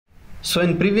So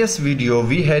in previous video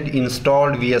we had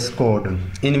installed VS Code,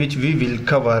 in which we will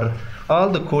cover all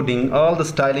the coding, all the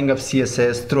styling of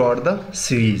CSS throughout the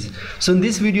series. So in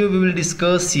this video we will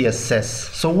discuss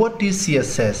CSS. So what is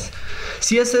CSS?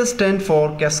 CSS stands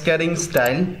for Cascading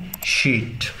Style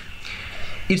Sheet.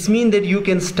 It means that you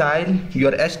can style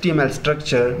your HTML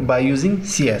structure by using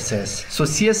CSS. So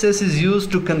CSS is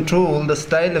used to control the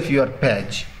style of your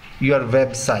page, your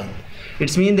website.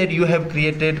 It means that you have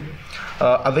created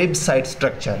a website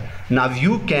structure. Now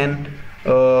you can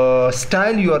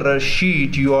style your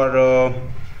sheet, your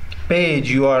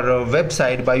page, your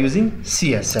website by using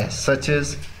CSS, such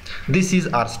as this is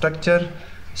our structure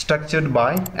structured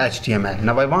by HTML.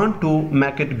 Now I want to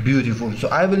make it beautiful, so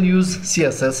I will use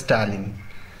CSS styling,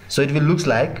 so it will look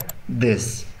like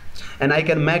this, and I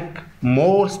can make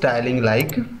more styling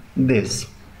like this.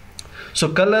 So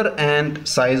color and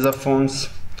size of fonts,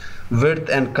 width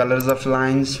and colors of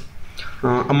lines,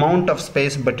 amount of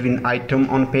space between item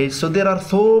on page. So there are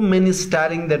so many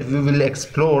styling that we will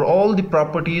explore all the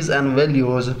properties and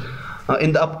values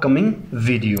in the upcoming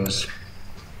videos.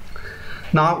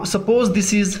 Now suppose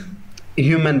this is a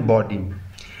human body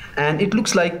and it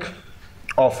looks like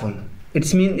awful.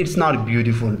 It means it's not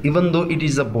beautiful, even though it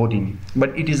is a body,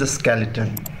 but it is a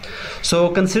skeleton. So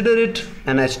consider it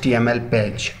an HTML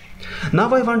page.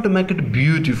 Now I want to make it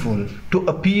beautiful, to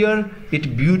appear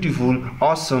it beautiful,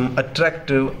 awesome,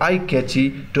 attractive,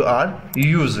 eye-catchy to our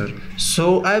user.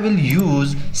 So I will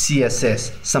use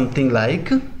CSS, something like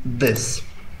this.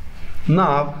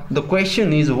 Now the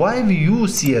question is, why we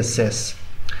use CSS?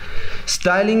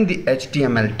 Styling the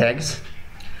HTML tags.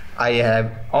 I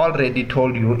have already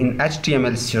told you in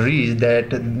HTML series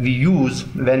that we use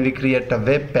when we create a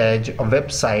web page, a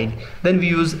website, then we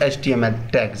use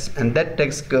HTML tags, and that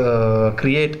tags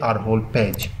create our whole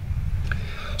page.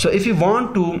 So if you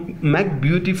want to make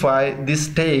beautify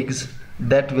these tags,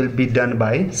 that will be done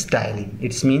by styling.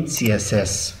 It means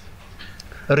CSS.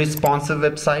 A responsive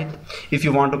website. If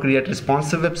you want to create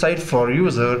responsive website for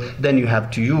user, then you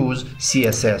have to use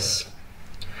CSS.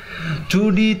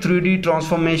 2D, 3D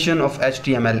transformation of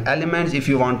HTML elements. If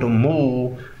you want to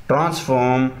move,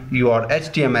 transform your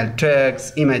HTML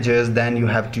tags, images, then you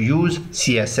have to use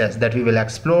CSS, that we will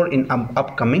explore in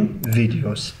upcoming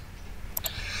videos.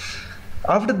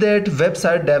 After that,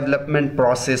 website development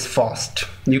process fast.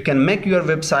 You can make your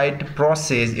website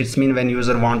process. It means when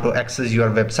user want to access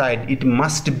your website, it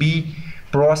must be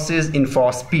processed in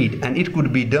fast speed, and it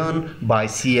could be done by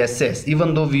CSS,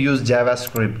 even though we use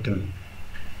JavaScript.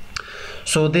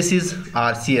 So this is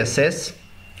our CSS,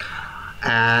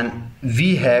 and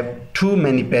we have too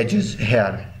many pages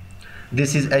here.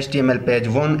 This is HTML page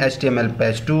 1, HTML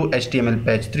page 2, HTML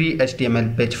page 3,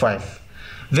 HTML page 5.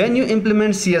 When you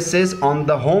implement CSS on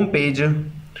the home page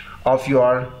of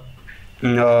your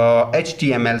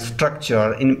HTML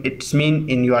structure, it means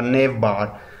in your nav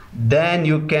bar, then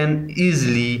you can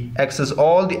easily access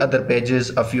all the other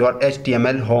pages of your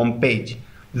HTML home page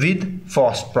with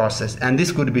fast process, and this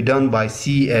could be done by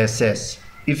CSS.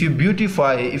 If you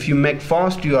beautify, if you make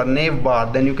fast your nav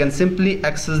bar, then you can simply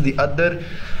access the other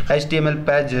HTML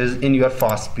pages in your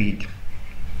fast speed.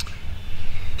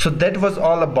 So that was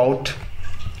all about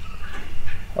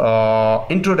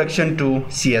introduction to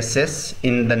CSS.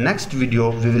 In the next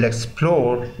video we will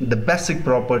explore the basic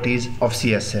properties of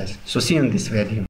CSS. So see you in this video.